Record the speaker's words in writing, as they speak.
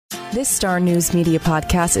This StarNews Media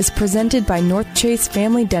Podcast is presented by North Chase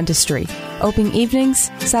Family Dentistry. Open evenings,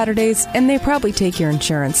 Saturdays, and they probably take your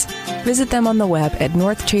insurance. Visit them on the web at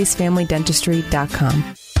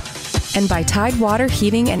NCDCR.gov. And by Tidewater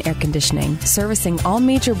Heating and Air Conditioning, servicing all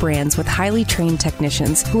major brands with highly trained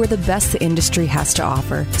technicians who are the best the industry has to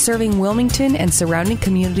offer, serving Wilmington and surrounding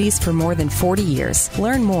communities for more than 40 years.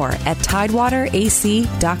 Learn more at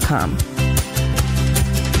TidewaterAC.com.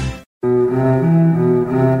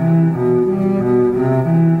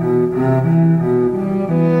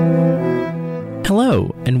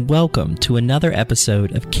 Hello, and welcome to another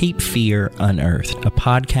episode of Cape Fear Unearthed, a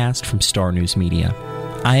podcast from StarNews Media.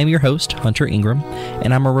 I am your host, Hunter Ingram,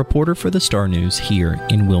 and I'm a reporter for the Star News here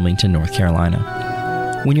in Wilmington, North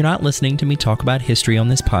Carolina. When you're not listening to me talk about history on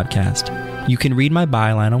this podcast, you can read my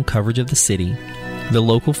byline on coverage of the city, the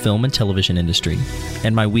local film and television industry,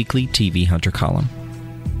 and my weekly TV Hunter column.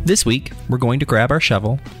 This week, we're going to grab our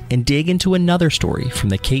shovel and dig into another story from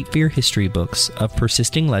the Cape Fear history books of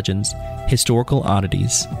persisting legends, historical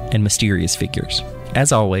oddities, and mysterious figures.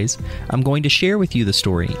 As always, I'm going to share with you the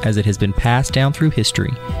story as it has been passed down through history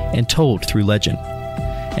and told through legend.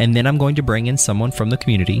 And then I'm going to bring in someone from the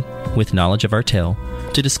community with knowledge of our tale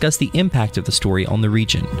to discuss the impact of the story on the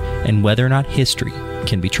region and whether or not history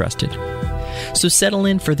can be trusted. So settle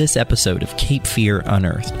in for this episode of Cape Fear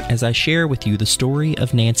Unearthed as I share with you the story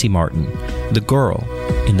of Nancy Martin, the girl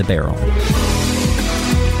in the barrel.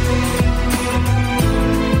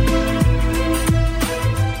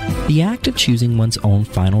 The act of choosing one's own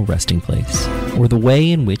final resting place, or the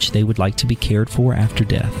way in which they would like to be cared for after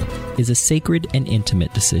death, is a sacred and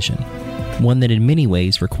intimate decision, one that in many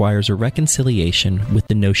ways requires a reconciliation with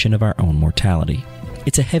the notion of our own mortality.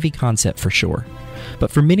 It's a heavy concept for sure,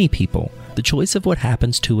 but for many people, the choice of what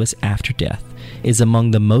happens to us after death is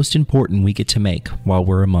among the most important we get to make while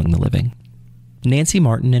we're among the living. Nancy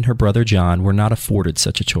Martin and her brother John were not afforded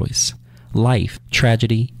such a choice. Life,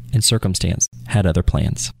 tragedy, and circumstance had other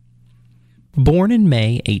plans. Born in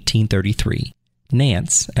May 1833,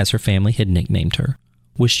 Nance, as her family had nicknamed her,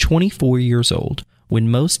 was 24 years old when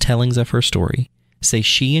most tellings of her story say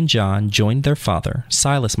she and John joined their father,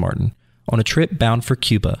 Silas Martin, on a trip bound for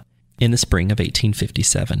Cuba in the spring of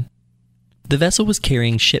 1857. The vessel was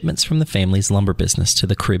carrying shipments from the family's lumber business to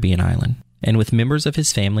the Caribbean island, and with members of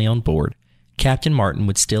his family on board, Captain Martin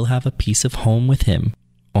would still have a piece of home with him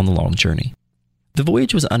on the long journey. The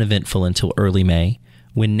voyage was uneventful until early May,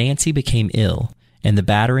 when Nancy became ill, and the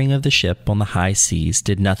battering of the ship on the high seas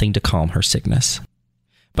did nothing to calm her sickness.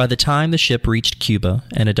 By the time the ship reached Cuba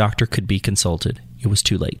and a doctor could be consulted, it was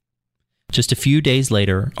too late. Just a few days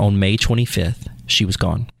later, on May 25th, she was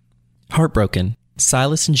gone. Heartbroken,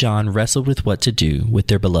 Silas and John wrestled with what to do with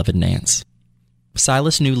their beloved Nance.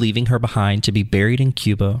 Silas knew leaving her behind to be buried in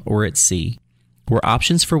Cuba or at sea were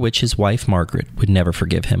options for which his wife Margaret would never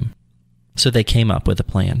forgive him. So they came up with a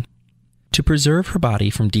plan. To preserve her body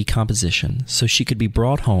from decomposition so she could be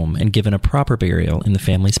brought home and given a proper burial in the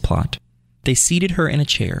family's plot, they seated her in a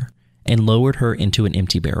chair and lowered her into an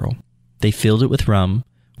empty barrel. They filled it with rum,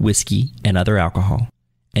 whiskey, and other alcohol,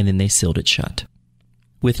 and then they sealed it shut.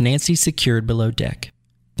 With Nancy secured below deck,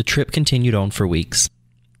 the trip continued on for weeks.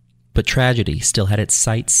 But tragedy still had its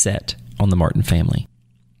sights set on the Martin family.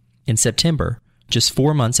 In September, just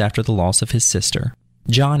 4 months after the loss of his sister,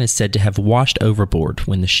 John is said to have washed overboard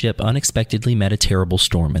when the ship unexpectedly met a terrible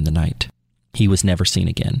storm in the night. He was never seen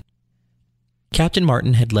again. Captain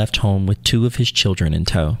Martin had left home with 2 of his children in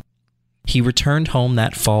tow. He returned home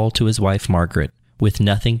that fall to his wife Margaret with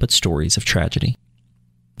nothing but stories of tragedy.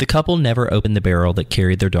 The couple never opened the barrel that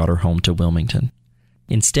carried their daughter home to Wilmington.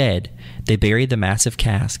 Instead, they buried the massive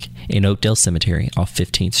cask in Oakdale Cemetery off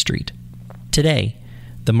 15th Street. Today,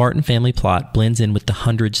 the Martin family plot blends in with the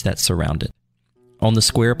hundreds that surround it. On the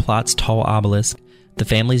square plot's tall obelisk, the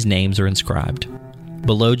family's names are inscribed.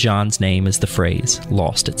 Below John's name is the phrase,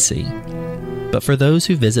 "Lost at Sea." But for those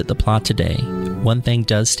who visit the plot today, one thing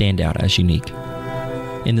does stand out as unique.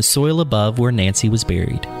 In the soil above where Nancy was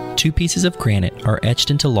buried, 2 pieces of granite are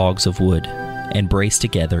etched into logs of wood and braced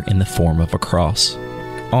together in the form of a cross.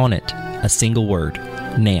 On it, a single word,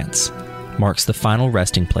 Nance, marks the final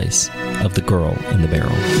resting place of the girl in the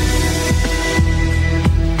barrel.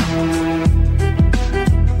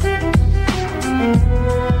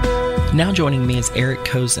 Now joining me is Eric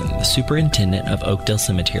Kozen, the superintendent of Oakdale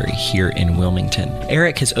Cemetery here in Wilmington.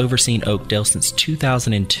 Eric has overseen Oakdale since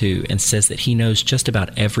 2002 and says that he knows just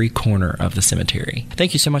about every corner of the cemetery.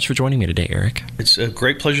 Thank you so much for joining me today, Eric. It's a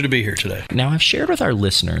great pleasure to be here today. Now, I've shared with our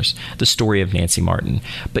listeners the story of Nancy Martin,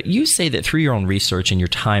 but you say that through your own research and your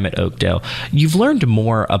time at Oakdale, you've learned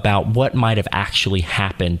more about what might have actually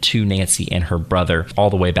happened to Nancy and her brother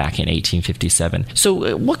all the way back in 1857.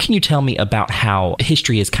 So what can you tell me about how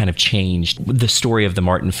history has kind of changed the story of the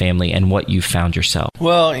Martin family and what you found yourself?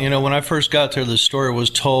 Well, when I first got there, the story was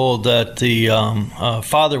told that the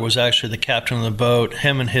father was actually the captain of the boat.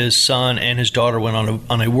 Him and his son and his daughter went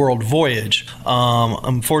on a world voyage.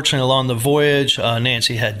 Unfortunately, along the voyage,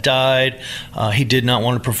 Nancy had died. He did not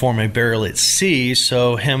want to perform a burial at sea,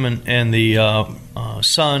 so him and the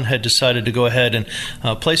son had decided to go ahead and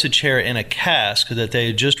place a chair in a cask that they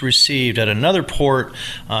had just received at another port,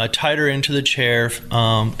 tied her into the chair,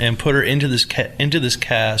 and put her into this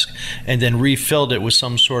cask, and then refilled it with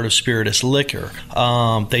some sort of spirituous liquor.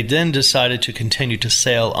 They then decided to continue to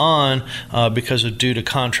sail on because of due to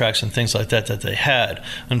contracts and things like that they had.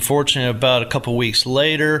 Unfortunately, about a couple weeks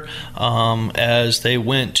later, as they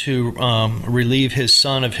went to relieve his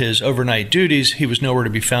son of his overnight duties, he was nowhere to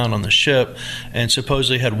be found on the ship, and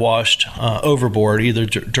supposedly had washed overboard either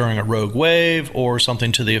during a rogue wave or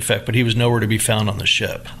something to the effect, but he was nowhere to be found on the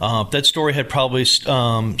ship. That story had probably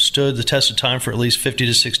stood the test of time for at least 50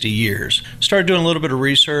 to 60 years. Started doing a little bit of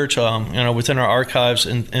research within our archives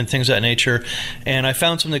and things of that nature, and I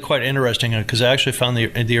found something quite interesting because I actually found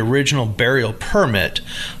the original burial permit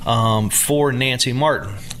for Nancy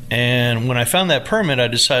Martin. And when I found that permit, I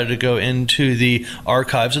decided to go into the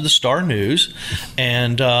archives of the Star News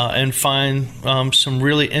and find some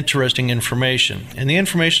really interesting information. And the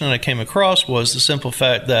information that I came across was the simple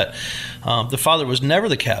fact that the father was never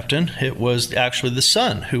the captain. It was actually the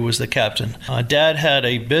son who was the captain. Dad had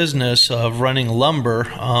a business of running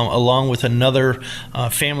lumber along with another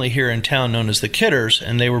family here in town known as the Kidders,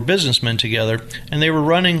 and they were businessmen together. And they were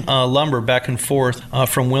running lumber back and forth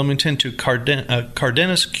from Wilmington to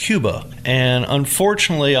Cardenas, Cuba. And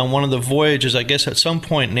unfortunately, on one of the voyages, I guess at some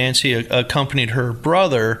point Nancy accompanied her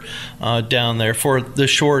brother down there for the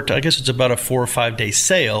short, I guess it's about a 4 or 5 day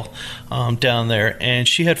sail down there, and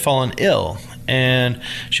she had fallen ill. And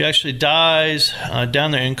she actually dies down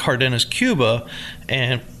there in Cardenas, Cuba,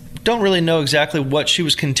 and don't really know exactly what she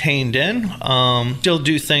was contained in. Still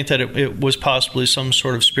do think that it was possibly some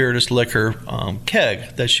sort of spirituous liquor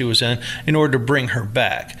keg that she was in order to bring her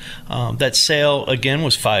back. That sail, again,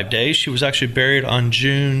 was 5 days. She was actually buried on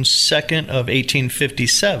June 2nd of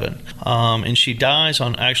 1857, and she dies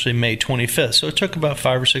on actually May 25th. So it took about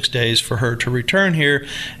 5 or 6 days for her to return here,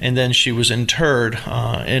 and then she was interred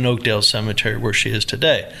in Oakdale Cemetery where she is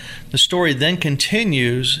today. The story then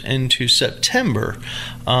continues into September,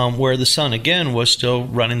 where the son again was still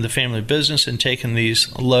running the family business and taking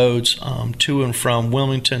these loads to and from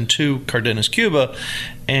Wilmington to Cardenas, Cuba.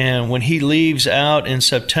 And when he leaves out in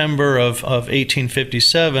September of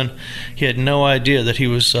 1857, he had no idea that he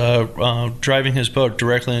was driving his boat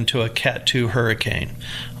directly into a Cat 2 hurricane.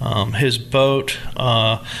 His boat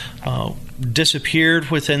disappeared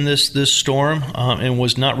within this storm and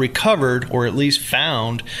was not recovered, or at least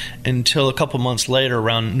found, until a couple months later,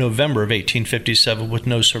 around November of 1857, with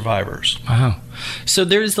no survivors. Wow. So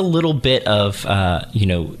there's a little bit of,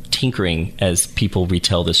 tinkering as people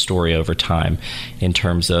retell this story over time in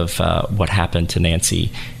terms of what happened to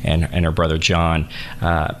Nancy and her brother John.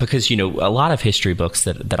 Because, a lot of history books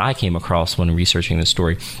that I came across when researching this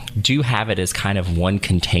story do have it as kind of one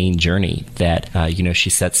contained journey that, she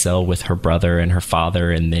sets sail with her brother and her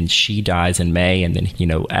father, and then she dies in May, and then,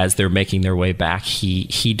 as they're making their way back,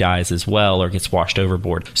 he dies as well or gets washed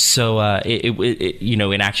overboard. So,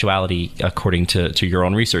 in actuality, according to your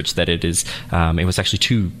own research, that it was actually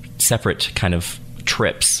two separate kind of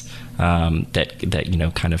trips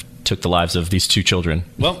that kind of took the lives of these two children.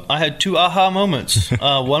 Well, I had two aha moments.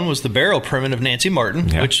 One was the burial permit of Nancy Martin,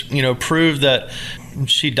 which proved that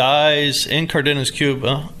she dies in Cardenas,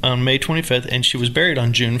 Cuba on May 25th, and she was buried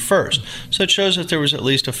on June 1st. So it shows that there was at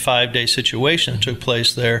least a 5-day situation that took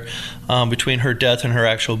place there between her death and her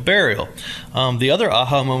actual burial. The other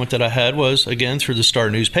aha moment that I had was, again, through the Star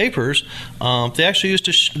newspapers. They actually used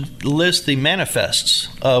to list the manifests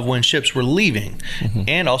of when ships were leaving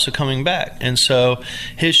and also coming back. And so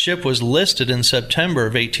his ship ship was listed in September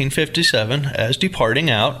of 1857 as departing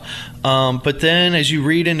out. But then as you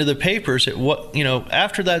read into the papers,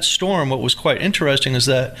 after that storm, what was quite interesting is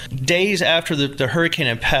that days after the hurricane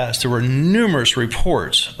had passed, there were numerous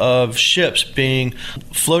reports of ships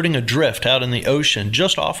floating adrift out in the ocean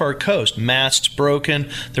just off our coast, masts broken.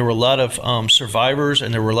 There were a lot of survivors,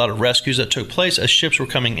 and there were a lot of rescues that took place as ships were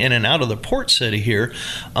coming in and out of the port city here.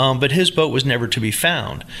 But his boat was never to be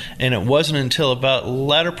found. And it wasn't until about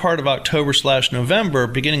latter part of October/November,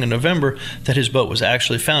 beginning of November, that his boat was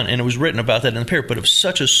actually found. And it was written about that in the paper, but it was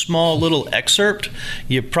such a small little excerpt,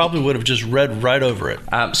 you probably would have just read right over it.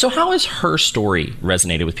 So how has her story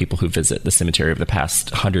resonated with people who visit the cemetery over the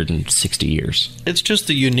past 160 years? It's just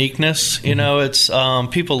the uniqueness. It's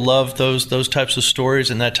people love those types of stories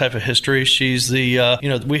and that type of history. She's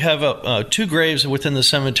we have 2 graves within the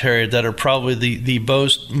cemetery that are probably the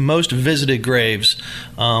most visited graves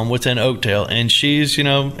within Oakdale, and she's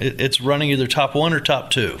it's running either top 1 or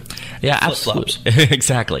top 2. Yeah, absolutely.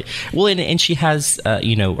 Exactly. Well, and she has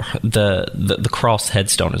the cross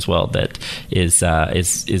headstone as well that is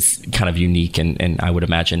kind of unique, and I would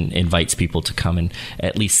imagine invites people to come and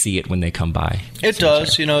at least see it when they come by. It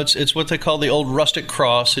does. It's what they call the old rustic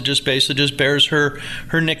cross. It just basically bears her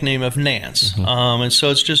nickname of Nance, and so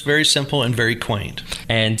it's just very simple and very quaint.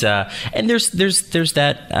 And there's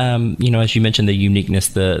that as you mentioned, the uniqueness,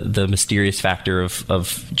 the mysterious factor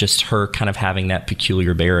of just her kind of having that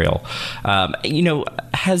peculiar burial.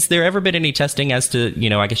 Has there ever been any testing as to,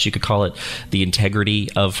 I guess you could call it the integrity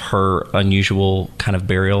of her unusual kind of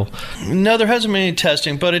burial? No, there hasn't been any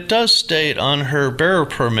testing, but it does state on her burial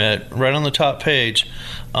permit, right on the top page,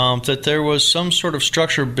 that there was some sort of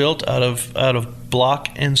structure built out of block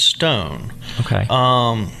and stone. Okay.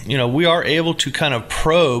 We are able to kind of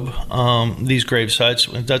probe these grave sites.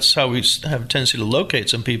 That's how we have a tendency to locate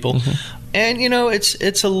some people. Mm-hmm. And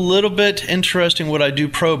it's a little bit interesting what I do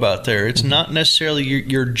probe out there. It's not necessarily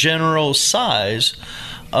your general size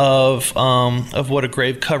of what a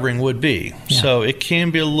grave covering would be. Yeah. So it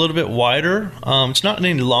can be a little bit wider. It's not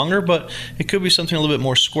any longer, but it could be something a little bit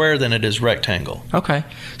more square than it is rectangle. Okay.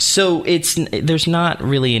 So there's not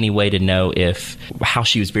really any way to know if how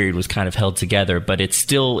she was buried was kind of held together, but it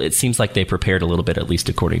seems like they prepared a little bit, at least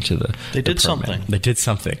according to They did something. They did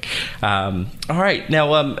something. All right.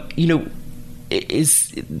 Now,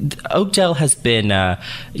 Oakdale has been,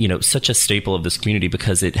 such a staple of this community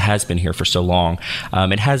because it has been here for so long.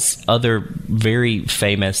 It has other very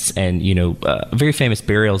famous and, very famous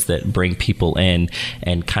burials that bring people in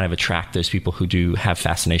and kind of attract those people who do have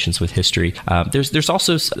fascinations with history. There's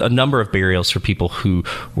also a number of burials for people who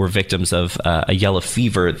were victims of a yellow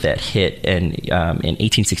fever that hit in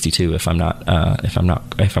 1862, if I'm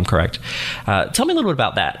correct. Tell me a little bit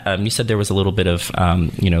about that. You said there was a little bit of,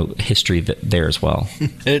 history there as well.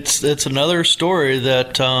 It's another story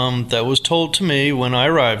that was told to me when I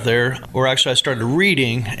arrived there, or actually I started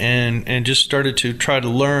reading and just started to try to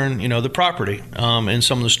learn, the property and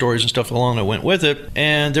some of the stories and stuff along that went with it.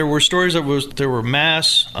 And there were stories there were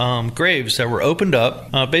mass graves that were opened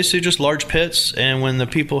up, basically just large pits, and when the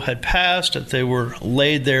people had passed, they were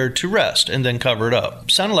laid there to rest and then covered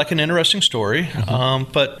up. Sounded like an interesting story,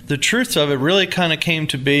 but the truth of it really kind of came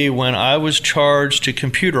to be when I was charged to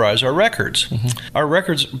computerize our records. Our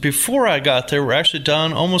records, before I got there, were actually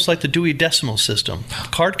done almost like the Dewey Decimal System,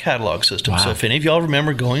 card catalog system. Wow. So if any of y'all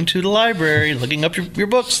remember going to the library, looking up your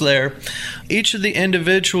books there, each of the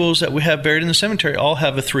individuals that we have buried in the cemetery all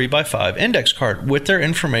have a 3x5 index card with their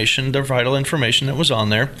information, their vital information that was on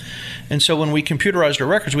there. And so when we computerized our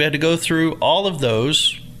records, we had to go through all of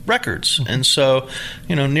those records. And so,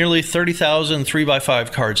 nearly 30,000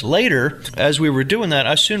 3x5 cards later, as we were doing that,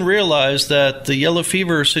 I soon realized that the yellow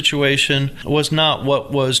fever situation was not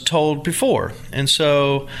what was told before. And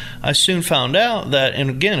so I soon found out that, and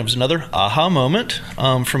again, it was another aha moment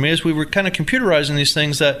for me as we were kind of computerizing these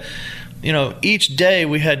things, that each day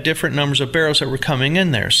we had different numbers of burials that were coming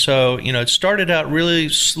in there. So, it started out really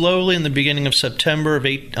slowly in the beginning of September of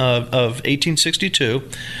 1862,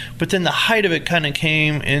 but then the height of it kind of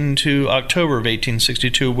came into October of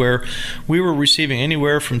 1862, where we were receiving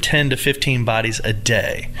anywhere from 10 to 15 bodies a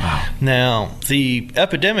day. Wow. Now, the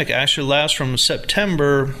epidemic actually lasts from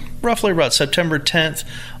roughly about September 10th,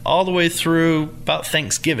 all the way through about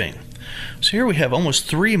Thanksgiving. So here we have almost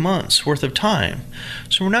 3 months worth of time.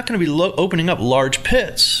 So we're not going to be opening up large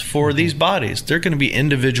pits for these bodies. They're going to be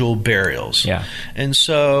individual burials. Yeah. And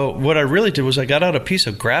so what I really did was I got out a piece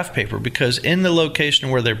of graph paper, because in the location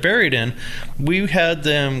where they're buried in, we had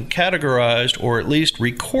them categorized or at least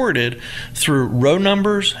recorded through row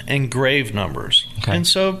numbers and grave numbers. Okay. And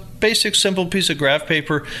so basic, simple piece of graph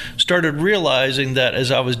paper, started realizing that as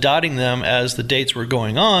I was dotting them as the dates were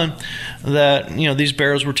going on, that these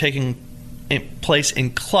burials were taking place in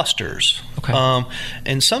clusters. Okay.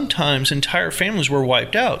 And sometimes entire families were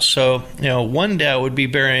wiped out. So, one dad would be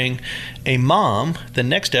burying a mom, the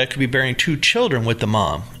next dad could be burying 2 children with the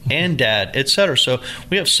mom and dad, etc. So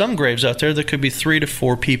we have some graves out there that could be 3 to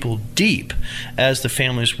 4 people deep, as the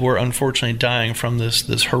families were unfortunately dying from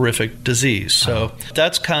this horrific disease. So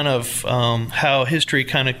that's kind of how history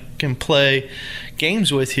kind of can play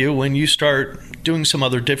games with you when you start doing some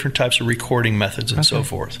other different types of recording methods and so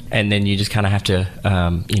forth. And then you just kind of have to,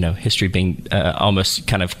 history being almost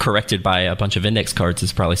kind of corrected by a bunch of index cards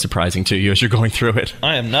is probably surprising to you as you're going through it.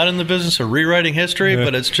 I am not in the business of rewriting history,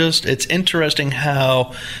 but it's interesting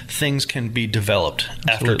how things can be developed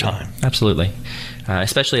after time. Absolutely.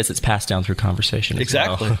 Especially as it's passed down through conversation.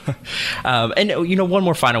 Exactly. Well. And one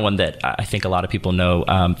more final one that I think a lot of people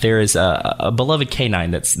know. There is a beloved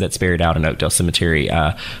canine that's buried out in Oakdale Cemetery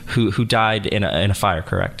who died in a fire,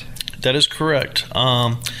 correct? That is correct.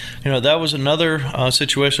 That was another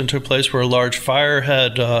situation that took place where a large fire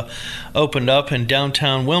had opened up in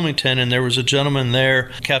downtown Wilmington, and there was a gentleman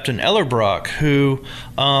there, Captain Ellerbrock, who,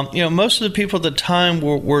 most of the people at the time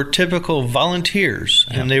were typical volunteers,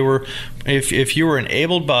 and they were, if you were an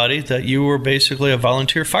able body, that you were basically a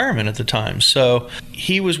volunteer fireman at the time. So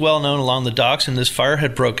he was well known along the docks, and this fire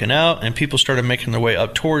had broken out, and people started making their way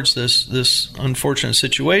up towards this unfortunate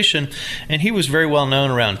situation, and he was very well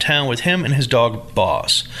known around town with him and his dog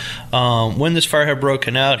Boss. When this fire had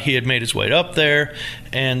broken out, he had made his way up there,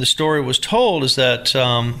 and the story was told is that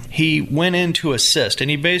he went in to assist, and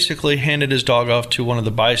he basically handed his dog off to one of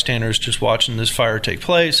the bystanders just watching this fire take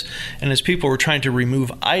place. And as people were trying to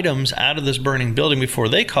remove items out of this burning building before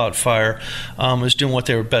they caught fire, was doing what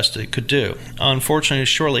they were best they could do. Unfortunately,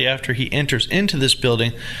 shortly after he enters into this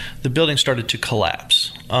building, the building started to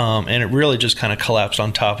collapse, and it really just kind of collapsed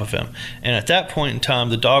on top of him. And at that point in time,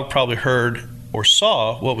 the dog probably heard or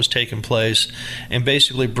saw what was taking place and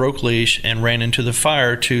basically broke leash and ran into the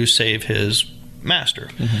fire to save his master.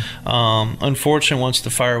 Unfortunately, once the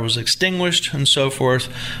fire was extinguished and so forth,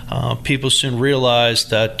 people soon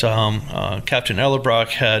realized that Captain Ellerbrock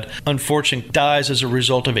had unfortunately dies as a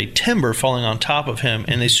result of a timber falling on top of him,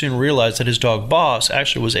 and they soon realized that his dog Boss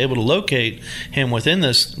actually was able to locate him within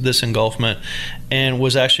this engulfment and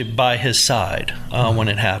was actually by his side when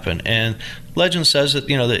it happened. And legend says that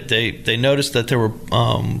that they noticed that there were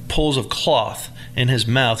pulls of cloth in his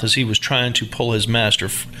mouth as he was trying to pull his master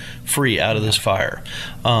free out of this fire.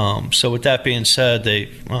 So with that being said,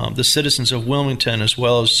 the citizens of Wilmington, as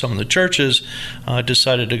well as some of the churches,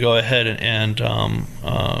 decided to go ahead and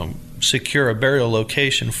secure a burial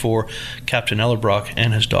location for Captain Ellerbrock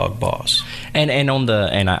and his dog Boss. And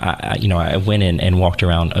I went in and walked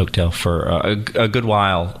around Oakdale for a good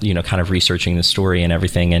while, kind of researching the story and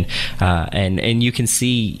everything, and you can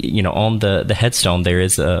see, on the headstone there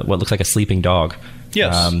is what looks like a sleeping dog.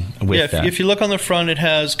 Yes. If you look on the front, it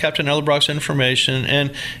has Captain Ellerbrock's information,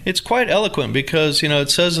 and it's quite eloquent because, it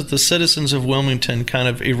says that the citizens of Wilmington kind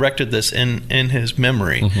of erected this in his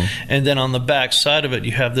memory. And then on the back side of it,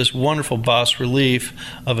 you have this wonderful bas relief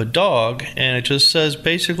of a dog, and it just says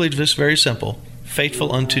basically just very simple,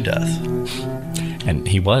 faithful unto death. And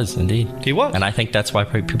he was, indeed. He was. And I think that's why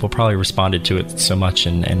people probably responded to it so much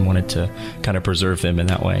and wanted to kind of preserve them in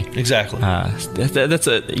that way. Exactly. That's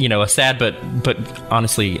a sad but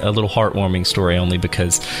honestly a little heartwarming story, only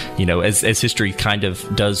because, as history kind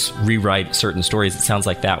of does rewrite certain stories, it sounds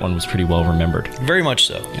like that one was pretty well remembered. Very much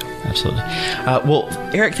so. Yeah, absolutely. Well,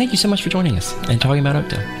 Eric, thank you so much for joining us and talking about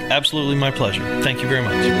Oakdale. Absolutely my pleasure. Thank you very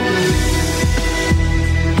much.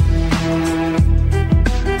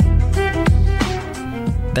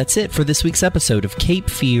 That's it for this week's episode of Cape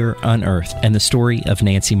Fear Unearthed and the story of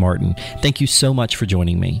Nancy Martin. Thank you so much for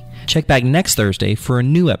joining me. Check back next Thursday for a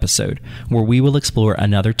new episode where we will explore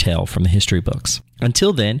another tale from the history books.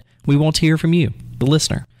 Until then, we want to hear from you, the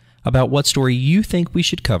listener, about what story you think we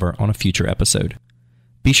should cover on a future episode.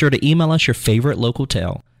 Be sure to email us your favorite local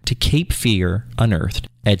tale to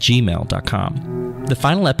capefearunearthed@gmail.com. The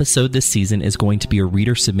final episode this season is going to be a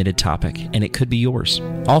reader-submitted topic, and it could be yours.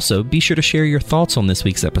 Also, be sure to share your thoughts on this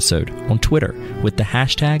week's episode on Twitter with the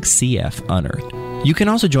hashtag CFUnearthed. You can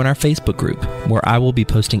also join our Facebook group, where I will be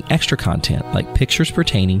posting extra content like pictures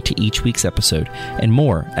pertaining to each week's episode and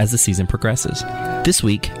more as the season progresses. This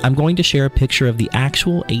week, I'm going to share a picture of the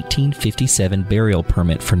actual 1857 burial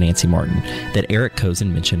permit for Nancy Martin that Eric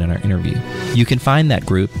Kozen mentioned in our interview. You can find that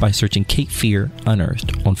group by searching Cape Fear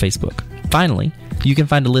Unearthed on Facebook. Finally, you can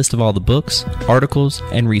find a list of all the books, articles,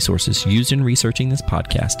 and resources used in researching this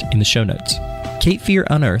podcast in the show notes. Cape Fear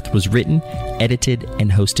Unearthed was written, edited,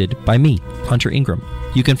 and hosted by me, Hunter Ingram.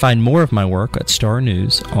 You can find more of my work at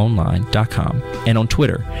StarNewsOnline.com and on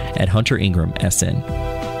Twitter at Hunter Ingram SN.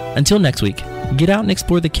 Until next week, get out and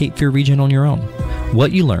explore the Cape Fear region on your own.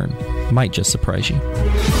 What you learn might just surprise you.